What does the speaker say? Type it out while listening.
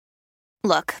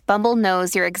Look, Bumble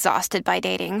knows you're exhausted by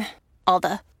dating. All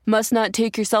the must not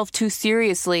take yourself too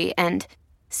seriously and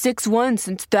 6'1"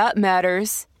 since that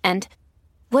matters. And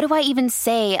what do I even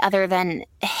say other than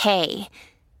hey?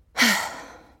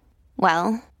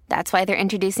 Well, that's why they're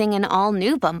introducing an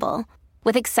all-new Bumble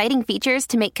with exciting features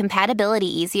to make compatibility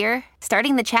easier,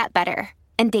 starting the chat better,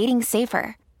 and dating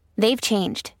safer. They've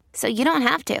changed, so you don't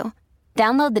have to.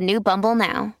 Download the new Bumble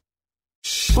now.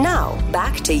 Now,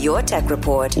 back to Your Tech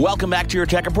Report. Welcome back to Your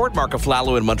Tech Report. Mark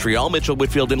Aflalo in Montreal, Mitchell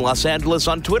Whitfield in Los Angeles.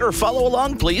 On Twitter, follow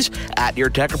along, please, at Your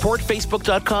Tech Report,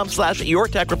 Facebook.com/Your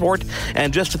Tech Report,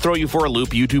 and just to throw you for a loop,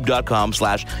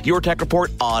 YouTube.com/Your Tech Report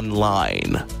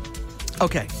online.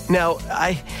 Okay, now,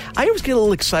 I always get a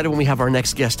little excited when we have our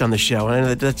next guest on the show,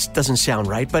 and that doesn't sound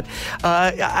right, but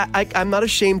I'm not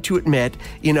ashamed to admit,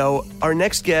 our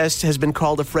next guest has been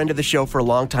called a friend of the show for a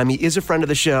long time. He is a friend of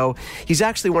the show. He's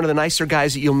actually one of the nicer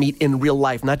guys that you'll meet in real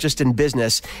life, not just in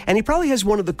business, and he probably has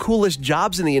one of the coolest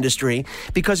jobs in the industry,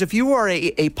 because if you are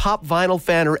a pop vinyl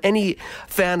fan or any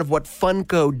fan of what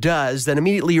Funko does, then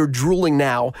immediately you're drooling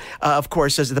now, of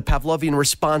course, as the Pavlovian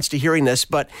response to hearing this,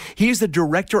 but he's the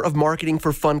director of marketing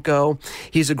for Funko.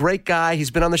 He's a great guy.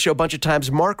 He's been on the show a bunch of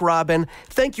times. Mark Robin,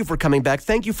 thank you for coming back.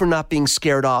 Thank you for not being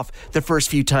scared off the first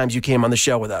few times you came on the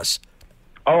show with us.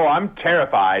 Oh, I'm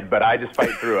terrified, but I just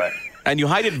fight through it. And you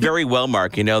hide it very well,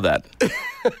 Mark. You know that.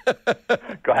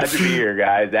 Glad to be here,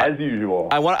 guys, as usual.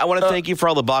 I want to thank you for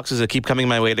all the boxes that keep coming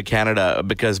my way to Canada,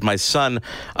 because my son,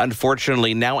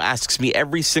 unfortunately, now asks me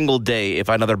every single day if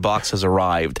another box has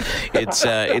arrived.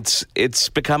 It's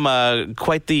become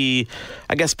quite the,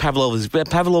 I guess,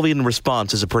 Pavlovian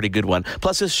response is a pretty good one.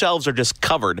 Plus, his shelves are just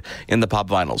covered in the pop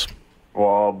vinyls.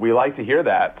 Well, we like to hear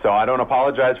that, so I don't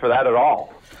apologize for that at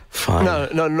all. Fine. No,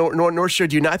 nor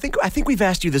should you. Now, I think we've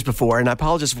asked you this before, and I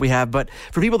apologize if we have, but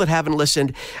for people that haven't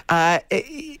listened, and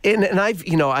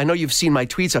I know you've seen my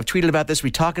tweets. I've tweeted about this.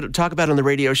 We talk about it on the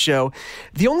radio show.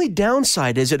 The only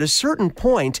downside is at a certain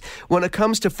point when it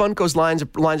comes to Funko's lines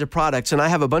of products, and I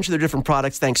have a bunch of their different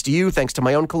products, thanks to you, thanks to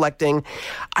my own collecting,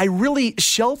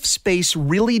 shelf space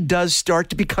really does start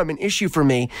to become an issue for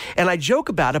me, and I joke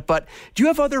about it, but do you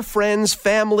have other friends,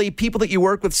 family, people that you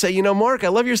work with say, Mark, I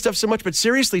love your stuff so much, but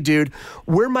seriously, dude,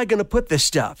 where am I going to put this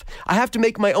stuff? I have to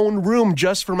make my own room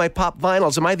just for my pop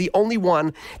vinyls. Am I the only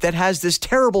one that has this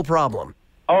terrible problem?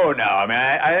 Oh, no. I mean,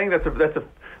 I think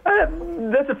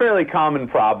that's a fairly common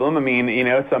problem. I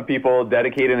mean, some people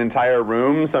dedicate an entire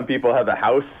room. Some people have a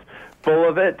house full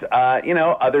of it.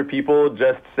 Other people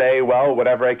just say, well,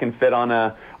 whatever I can fit on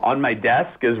my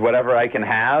desk is whatever I can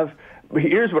have.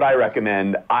 Here's what I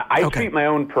recommend. I treat my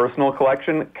own personal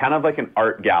collection kind of like an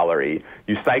art gallery.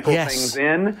 You cycle things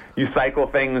in, you cycle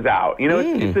things out.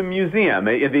 It's a museum.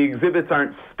 The exhibits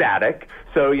aren't static.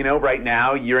 So, right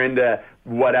now you're into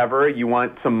whatever. You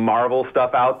want some Marvel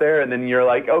stuff out there, and then you're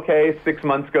like, okay, 6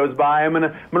 months goes by. I'm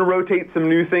gonna rotate some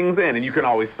new things in, and you can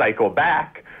always cycle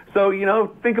back. So,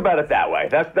 think about it that way.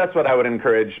 That's what I would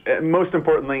encourage. Most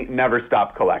importantly, never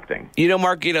stop collecting.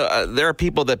 Mark, there are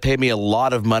people that pay me a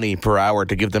lot of money per hour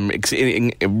to give them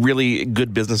really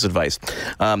good business advice.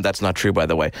 That's not true, by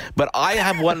the way. But I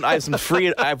have one. I have some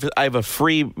free. I have a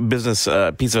free business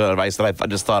piece of advice that I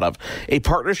just thought of. A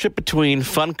partnership between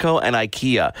Funko and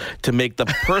IKEA to make the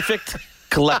perfect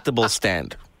collectible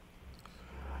stand.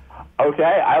 Okay,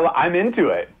 I'm into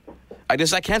it. I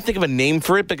can't think of a name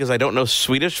for it because I don't know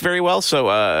Swedish very well, so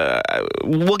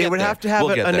we'll get It would there. have to have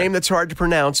a name that's hard to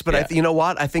pronounce, but you know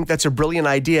what? I think that's a brilliant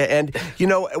idea. And,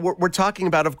 we're talking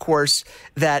about, of course,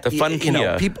 that, the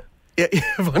Funkia. People...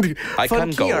 I can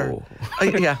go.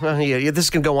 This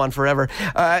can go on forever.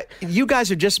 You guys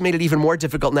have just made it even more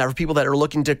difficult now for people that are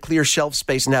looking to clear shelf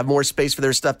space and have more space for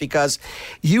their stuff, because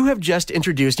you have just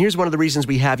introduced, and here's one of the reasons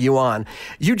we have you on,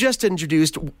 you just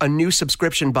introduced a new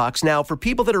subscription box. Now, for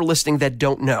people that are listening that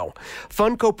don't know,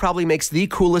 Funko probably makes the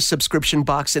coolest subscription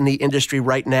box in the industry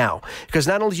right now, because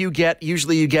not only you get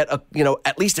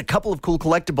at least a couple of cool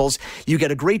collectibles, you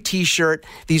get a great T-shirt.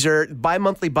 These are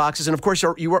bi-monthly boxes, and of course,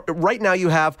 right now you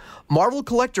have Marvel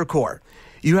Collector Corps.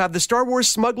 You have the Star Wars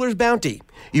Smuggler's Bounty.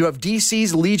 You have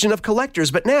DC's Legion of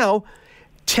Collectors. But now,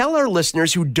 tell our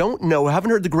listeners who don't know,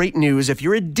 haven't heard the great news, if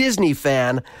you're a Disney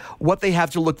fan, what they have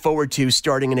to look forward to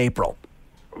starting in April.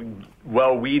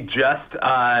 Well, we just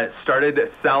started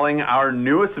selling our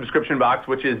newest subscription box,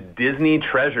 which is Disney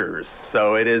Treasures.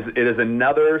 So it is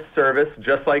another service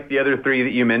just like the other three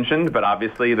that you mentioned, but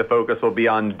obviously the focus will be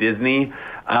on Disney,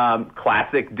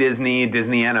 classic Disney,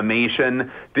 Disney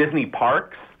animation, Disney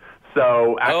parks.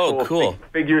 So actual cool.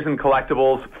 figures and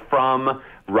collectibles from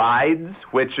rides,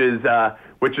 which is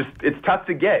which is, it's tough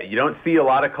to get. You don't see a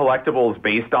lot of collectibles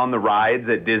based on the rides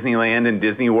at Disneyland and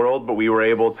Disney World, but we were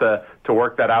able to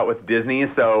work that out with Disney.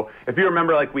 So if you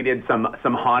remember, like, we did some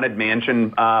Haunted Mansion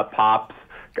pops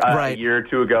a year or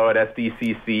two ago at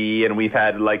SDCC, and we've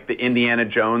had, like, the Indiana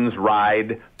Jones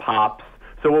ride pops.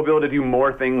 So we'll be able to do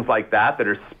more things like that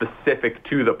are specific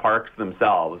to the parks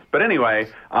themselves. But anyway,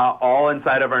 all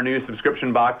inside of our new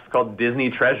subscription box called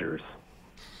Disney Treasures.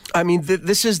 I mean,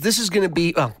 this is going to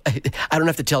be, I don't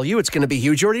have to tell you it's going to be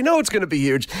huge. You already know it's going to be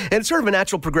huge. And it's sort of a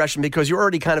natural progression because you're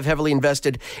already kind of heavily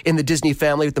invested in the Disney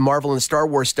family with the Marvel and the Star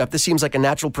Wars stuff. This seems like a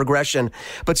natural progression.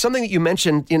 But something that you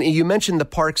mentioned the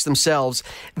parks themselves.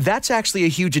 That's actually a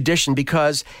huge addition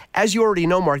because, as you already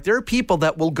know, Mark, there are people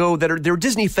that will go, they're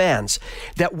Disney fans,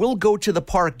 that will go to the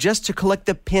park just to collect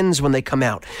the pins when they come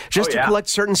out, just to collect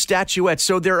certain statuettes.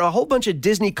 So there are a whole bunch of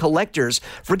Disney collectors,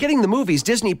 forgetting the movies,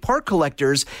 Disney park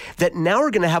collectors, that now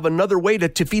are going to have another way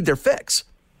to feed their fix.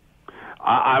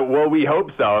 Well, we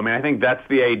hope so. I mean, I think that's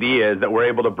the idea, is that we're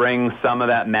able to bring some of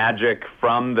that magic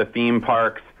from the theme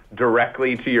parks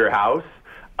directly to your house,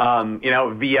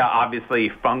 via obviously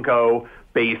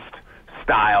Funko-based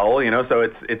style, so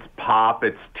it's pop,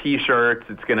 it's T-shirts,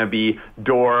 it's going to be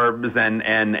Dorbs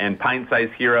and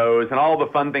pint-sized heroes and all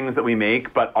the fun things that we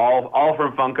make, but all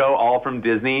from Funko, all from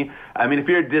Disney. I mean, if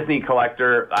you're a Disney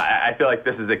collector, I feel like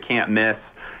this is a can't miss.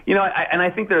 And I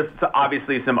think there's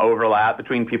obviously some overlap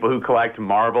between people who collect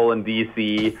Marvel and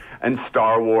DC and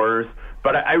Star Wars,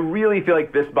 but I really feel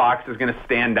like this box is going to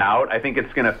stand out. I think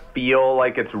it's going to feel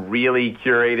like it's really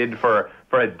curated for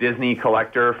a Disney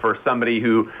collector, for somebody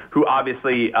who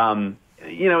obviously,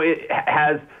 it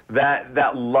has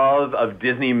that love of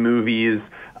Disney movies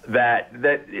that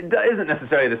it isn't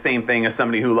necessarily the same thing as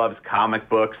somebody who loves comic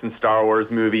books and Star Wars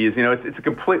movies. It's a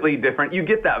completely different. You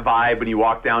get that vibe when you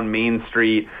walk down Main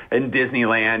Street in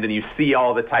Disneyland and you see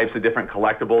all the types of different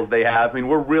collectibles they have. I mean,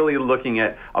 we're really looking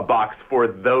at a box for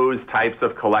those types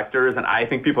of collectors, and I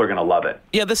think people are going to love it.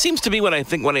 Yeah, this seems to be when I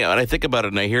think about it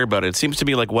and I hear about it, it seems to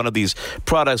be like one of these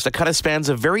products that kind of spans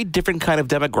a very different kind of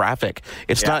demographic.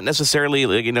 It's not necessarily,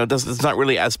 it's not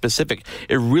really as specific.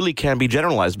 It really can be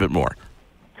generalized a bit more.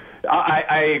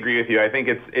 I agree with you. I think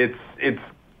it's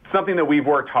something that we've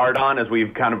worked hard on as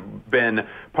we've kind of been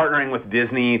partnering with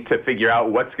Disney to figure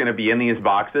out what's going to be in these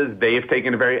boxes. They've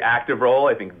taken a very active role.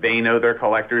 I think they know their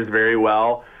collectors very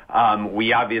well.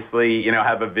 We obviously,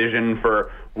 have a vision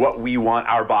for what we want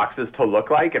our boxes to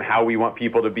look like and how we want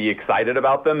people to be excited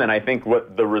about them. And I think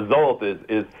what the result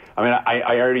is I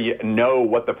already know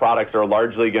what the products are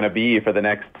largely going to be for the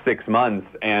next 6 months,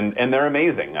 and they're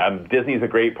amazing. Disney's a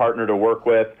great partner to work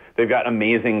with. They've got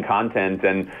amazing content,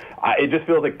 and it just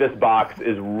feels like this box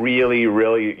is really,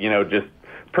 really, just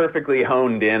perfectly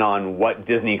honed in on what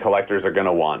Disney collectors are going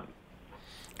to want.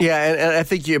 Yeah, and I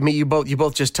think you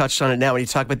both just touched on it now when you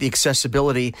talk about the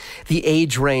accessibility, the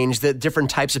age range, the different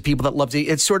types of people that love to.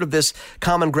 It's sort of this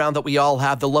common ground that we all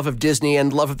have, the love of Disney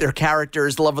and love of their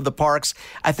characters, the love of the parks.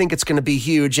 I think it's going to be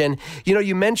huge. And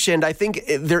you mentioned, I think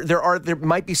there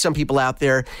might be some people out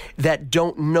there that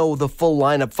don't know the full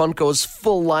lineup, Funko's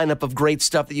full lineup of great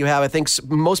stuff that you have. I think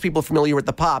most people are familiar with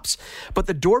the Pops, but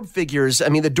the Dorb figures, the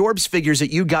Dorbs figures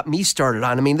that you got me started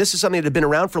on. This is something that had been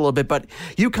around for a little bit, but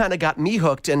you kind of got me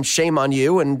hooked. And shame on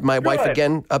you, and my wife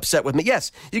again upset with me.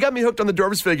 Yes, you got me hooked on the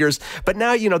Dorbs figures, but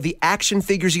now the action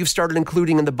figures you've started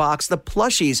including in the box, the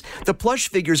plushies, the plush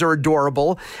figures are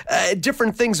adorable,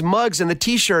 different things, mugs and the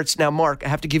T-shirts. Now, Mark, I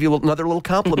have to give you another little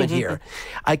compliment here.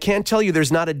 I can't tell you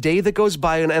there's not a day that goes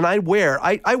by, and I wear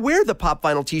the Pop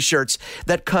Vinyl T-shirts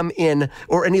that come in,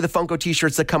 or any of the Funko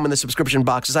T-shirts that come in the subscription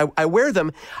boxes. I wear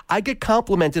them. I get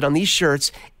complimented on these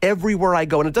shirts everywhere I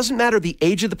go, and it doesn't matter the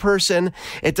age of the person.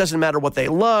 It doesn't matter what they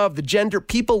love, the gender.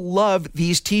 People love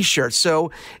these T-shirts.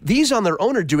 So these on their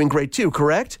own are doing great too,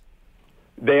 correct?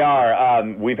 They are.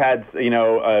 We've had,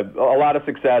 a lot of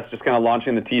success just kind of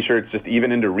launching the T-shirts just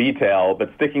even into retail,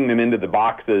 but sticking them into the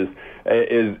boxes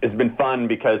has been fun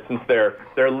because since they're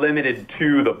limited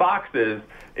to the boxes,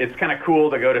 it's kind of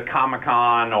cool to go to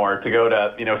Comic-Con or to go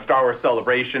to, Star Wars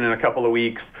Celebration in a couple of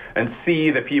weeks and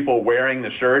see the people wearing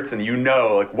the shirts and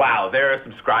wow, they're a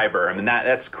subscriber.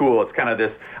 That's cool. It's kind of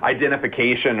this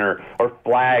identification or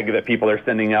flag that people are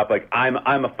sending up, like I'm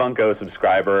a Funko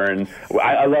subscriber, and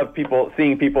I love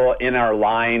seeing people in our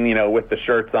line, with the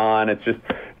shirts on. It's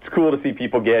cool to see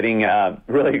people getting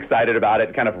really excited about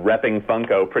it, kind of repping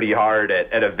Funko pretty hard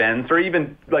at events, or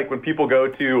even like when people go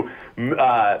to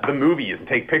the movies and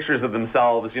take pictures of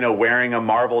themselves, wearing a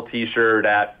Marvel T-shirt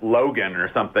at Logan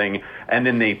or something, and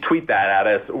then they tweet that at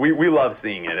us. We love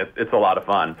seeing it. It's a lot of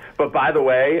fun. But by the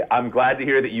way, I'm glad to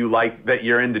hear that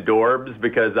you're into Dorbs,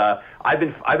 because I've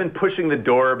been pushing the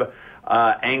Dorb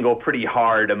angle pretty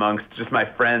hard amongst just my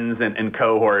friends and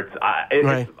cohorts.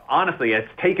 Honestly, it's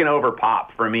taken over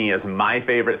Pop for me as my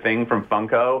favorite thing from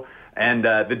Funko. And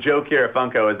the joke here at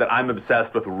Funko is that I'm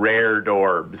obsessed with rare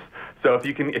Dorbs. So if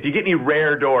you get any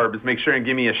rare Dorbs, make sure and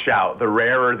give me a shout. The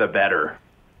rarer, the better.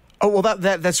 Oh, well,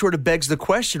 that sort of begs the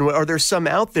question: are there some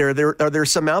out there? Are there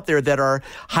some out there that are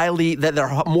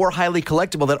more highly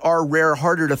collectible, that are rare,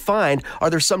 harder to find? Are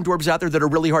there some Dorbs out there that are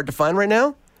really hard to find right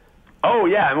now? Oh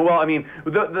yeah. Well, I mean,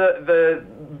 the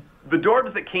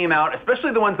Dorbs that came out,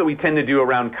 especially the ones that we tend to do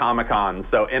around Comic-Con,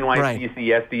 so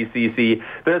NYCC, SDCC,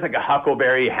 there's like a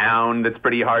Huckleberry Hound that's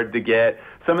pretty hard to get.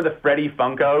 Some of the Freddy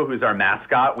Funko, who's our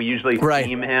mascot, we usually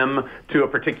theme him to a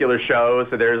particular show.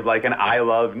 So there's like an I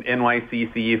Love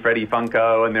NYCC Freddy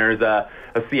Funko, and there's a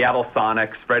Seattle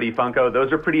Sonics Freddy Funko.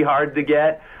 Those are pretty hard to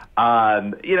get.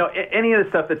 Any of the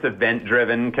stuff that's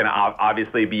event-driven can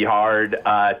obviously be hard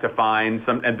to find.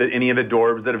 Any of the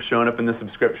Dorbs that have shown up in the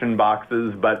subscription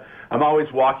boxes, but I'm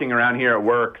always walking around here at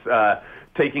work,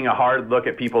 taking a hard look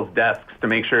at people's desks to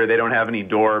make sure they don't have any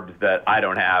Dorbs that I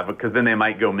don't have, because then they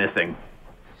might go missing.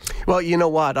 Well, you know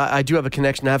what? I do have a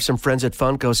connection. I have some friends at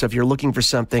Funko, so if you're looking for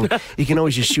something, you can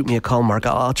always just shoot me a call, Mark.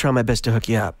 I'll try my best to hook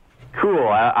you up. Cool.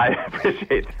 I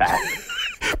appreciate that.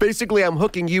 Basically, I'm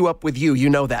hooking you up with you. You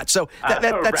know that. So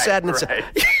that's sad. And right.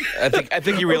 I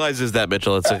think he realizes that,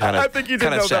 Mitchell. It's kind of, I think you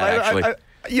did know sad, that.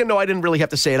 actually. I didn't really have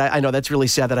to say it. I know that's really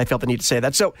sad that I felt the need to say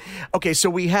that. So, okay, so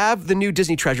we have the new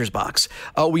Disney Treasures box.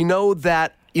 We know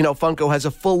that, Funko has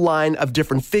a full line of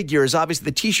different figures. Obviously,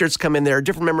 the T-shirts come in there,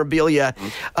 different memorabilia.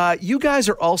 You guys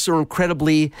are also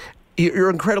incredibly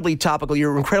topical.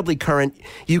 You're incredibly current.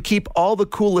 You keep all the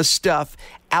coolest stuff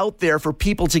out there for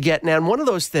people to get. Now, and one of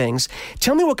those things,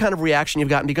 tell me what kind of reaction you've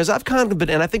gotten, because I've kind of been,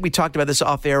 and I think we talked about this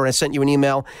off air and I sent you an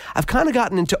email, I've kind of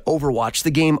gotten into Overwatch,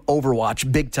 the game Overwatch,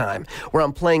 big time, where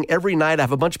I'm playing every night. I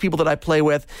have a bunch of people that I play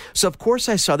with. So, of course,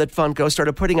 I saw that Funko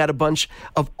started putting out a bunch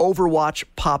of Overwatch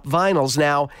pop vinyls.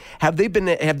 Now,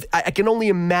 I can only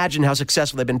imagine how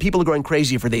successful they've been. People are going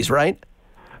crazy for these, right?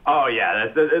 Oh, yeah.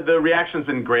 The reaction's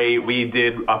been great. We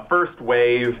did a first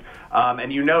wave,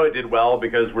 and it did well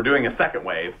because we're doing a second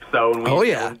wave. So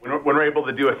when we're able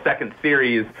to do a second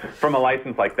series from a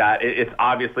license like that, it's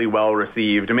obviously well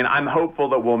received. I mean, I'm hopeful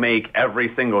that we'll make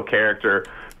every single character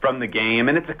from the game,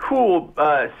 and it's a cool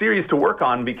series to work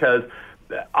on, because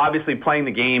obviously playing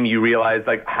the game, you realize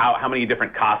like how many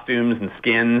different costumes and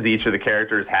skins each of the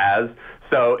characters has.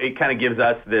 So it kind of gives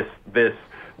us this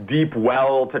deep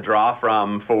well to draw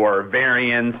from for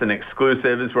variants and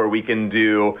exclusives, where we can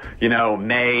do,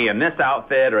 May in this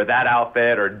outfit or that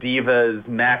outfit, or Diva's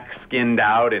mech skinned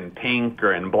out in pink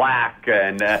or in black,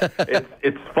 and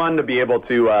it's fun to be able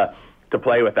to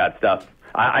play with that stuff.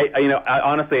 I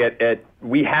honestly,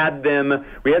 we had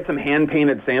some hand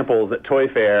painted samples at Toy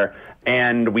Fair,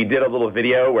 and we did a little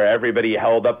video where everybody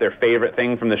held up their favorite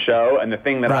thing from the show, and the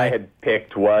thing that I had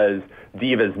picked was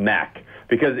Diva's mech,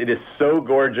 because it is so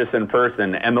gorgeous in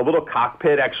person, and the little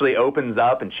cockpit actually opens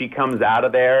up and she comes out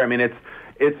of there. I mean,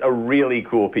 it's a really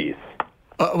cool piece.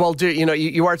 Well, dude,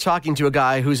 you are talking to a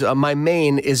guy who's my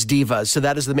main is Diva, so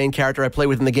that is the main character I play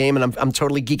with in the game, and I'm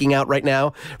totally geeking out right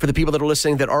now. For the people that are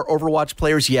listening that are Overwatch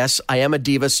players, yes, I am a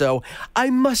Diva, so I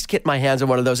must get my hands on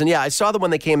one of those. And yeah, I saw them when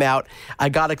they came out. I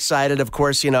got excited. Of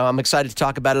course, I'm excited to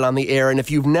talk about it on the air. And if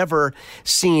you've never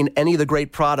seen any of the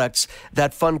great products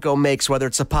that Funko makes, whether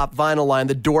it's the pop vinyl line,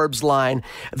 the Dorbs line,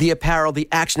 the apparel, the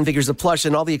action figures, the plush,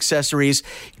 and all the accessories,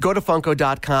 go to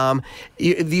Funko.com.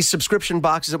 These subscription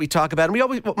boxes that we talk about,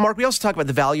 and Mark, we also talk about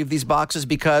the value of these boxes,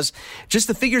 because just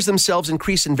the figures themselves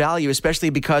increase in value, especially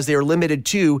because they are limited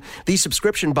to these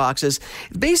subscription boxes.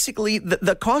 Basically,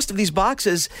 the cost of these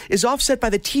boxes is offset by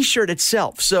the T-shirt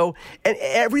itself. So, and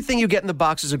everything you get in the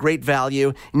box is a great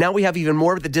value. Now we have even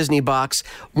more with the Disney box.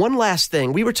 One last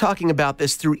thing. We were talking about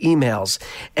this through emails,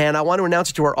 and I want to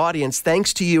announce it to our audience.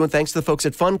 Thanks to you and thanks to the folks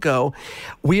at Funko,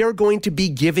 we are going to be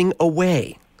giving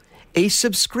away a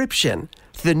subscription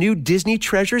to the new Disney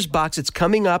Treasures box. It's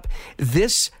coming up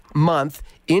this month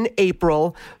in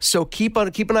April. So keep an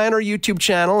eye on our YouTube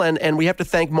channel, and we have to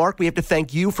thank Mark. We have to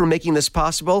thank you for making this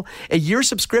possible. A year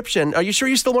subscription. Are you sure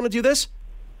you still want to do this?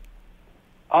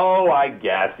 Oh, I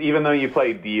guess. Even though you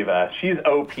play Diva, she's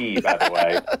OP, by the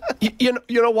way. You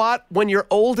know what? When you're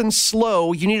old and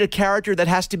slow, you need a character that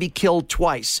has to be killed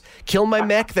twice. Kill my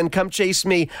mech, then come chase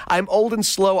me. I'm old and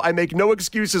slow. I make no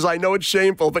excuses. I know it's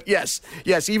shameful, but yes,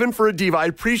 even for a Diva, I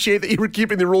appreciate that you were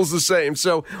keeping the rules the same.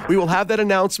 So we will have that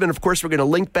announcement. Of course, we're going to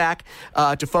link back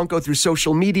to Funko through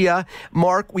social media.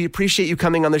 Mark, we appreciate you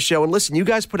coming on the show. And listen, you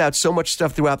guys put out so much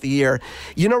stuff throughout the year.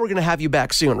 You know we're going to have you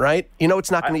back soon, right? You know you're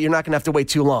not going to have to wait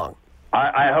too long.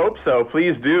 I hope so.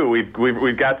 Please do.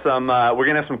 We've got some. We're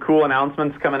gonna have some cool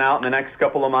announcements coming out in the next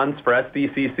couple of months for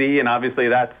SDCC, and obviously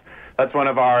that's one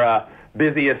of our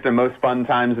busiest and most fun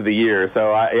times of the year.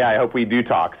 So I hope we do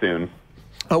talk soon.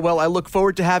 Oh, well, I look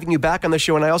forward to having you back on the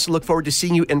show, and I also look forward to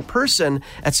seeing you in person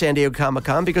at San Diego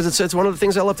Comic-Con because it's one of the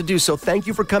things I love to do. So thank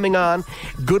you for coming on.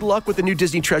 Good luck with the new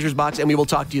Disney Treasures box, and we will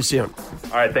talk to you soon.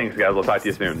 All right, thanks, guys. We'll talk to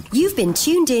you soon. You've been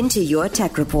tuned in to Your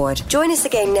Tech Report. Join us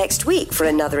again next week for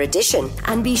another edition.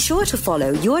 And be sure to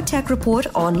follow Your Tech Report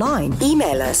online.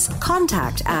 Email us,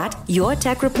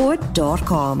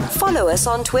 contact@yourtechreport.com. Follow us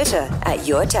on Twitter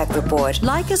 @YourTechReport.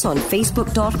 Like us on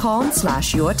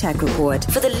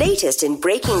Facebook.com/YourTechReport for the latest in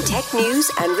breaking tech news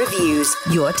and reviews.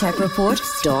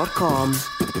 YourTechReport.com.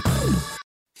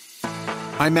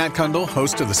 I'm Matt Kundle,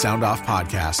 host of the Sound Off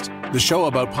Podcast, the show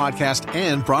about podcast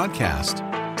and broadcast.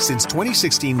 Since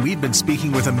 2016, we've been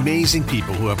speaking with amazing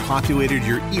people who have populated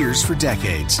your ears for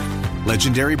decades.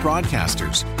 Legendary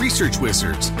broadcasters, research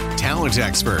wizards, talent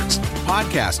experts,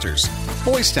 podcasters,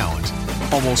 voice talent.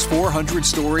 Almost 400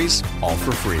 stories, all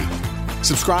for free.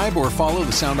 Subscribe or follow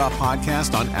the Sound Off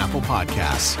Podcast on Apple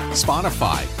Podcasts,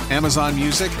 Spotify, Amazon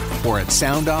Music, or at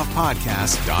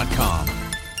soundoffpodcast.com.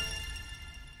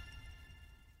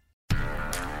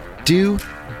 Do,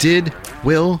 Did,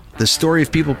 Will, the Story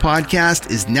of People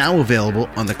podcast is now available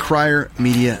on the Crier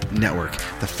Media Network.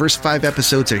 The first 5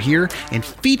 episodes are here and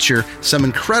feature some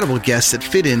incredible guests that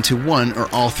fit into one or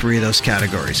all 3 of those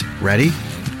categories. Ready?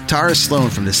 Tara Sloan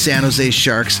from the San Jose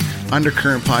Sharks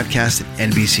Undercurrent podcast at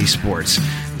NBC Sports.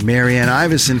 Marianne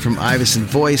Iveson from Iveson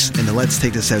Voice and the Let's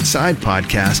Take This Outside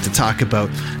podcast to talk about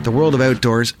the world of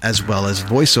outdoors as well as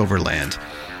voiceover land.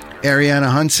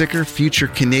 Ariana Hunsicker, future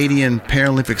Canadian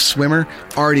Paralympic swimmer,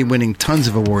 already winning tons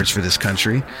of awards for this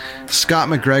country. Scott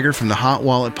McGregor from the Hot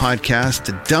Wallet podcast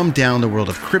to dumb down the world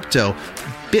of crypto,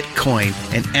 Bitcoin,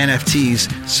 and NFTs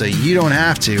so you don't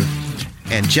have to.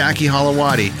 And Jackie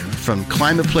Holowati from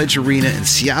Climate Pledge Arena in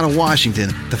Seattle, Washington,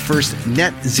 the first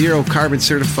net zero carbon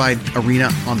certified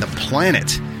arena on the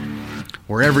planet.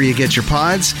 Wherever you get your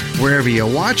pods, wherever you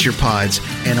watch your pods,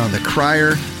 and on the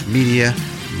Crier Media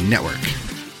Network.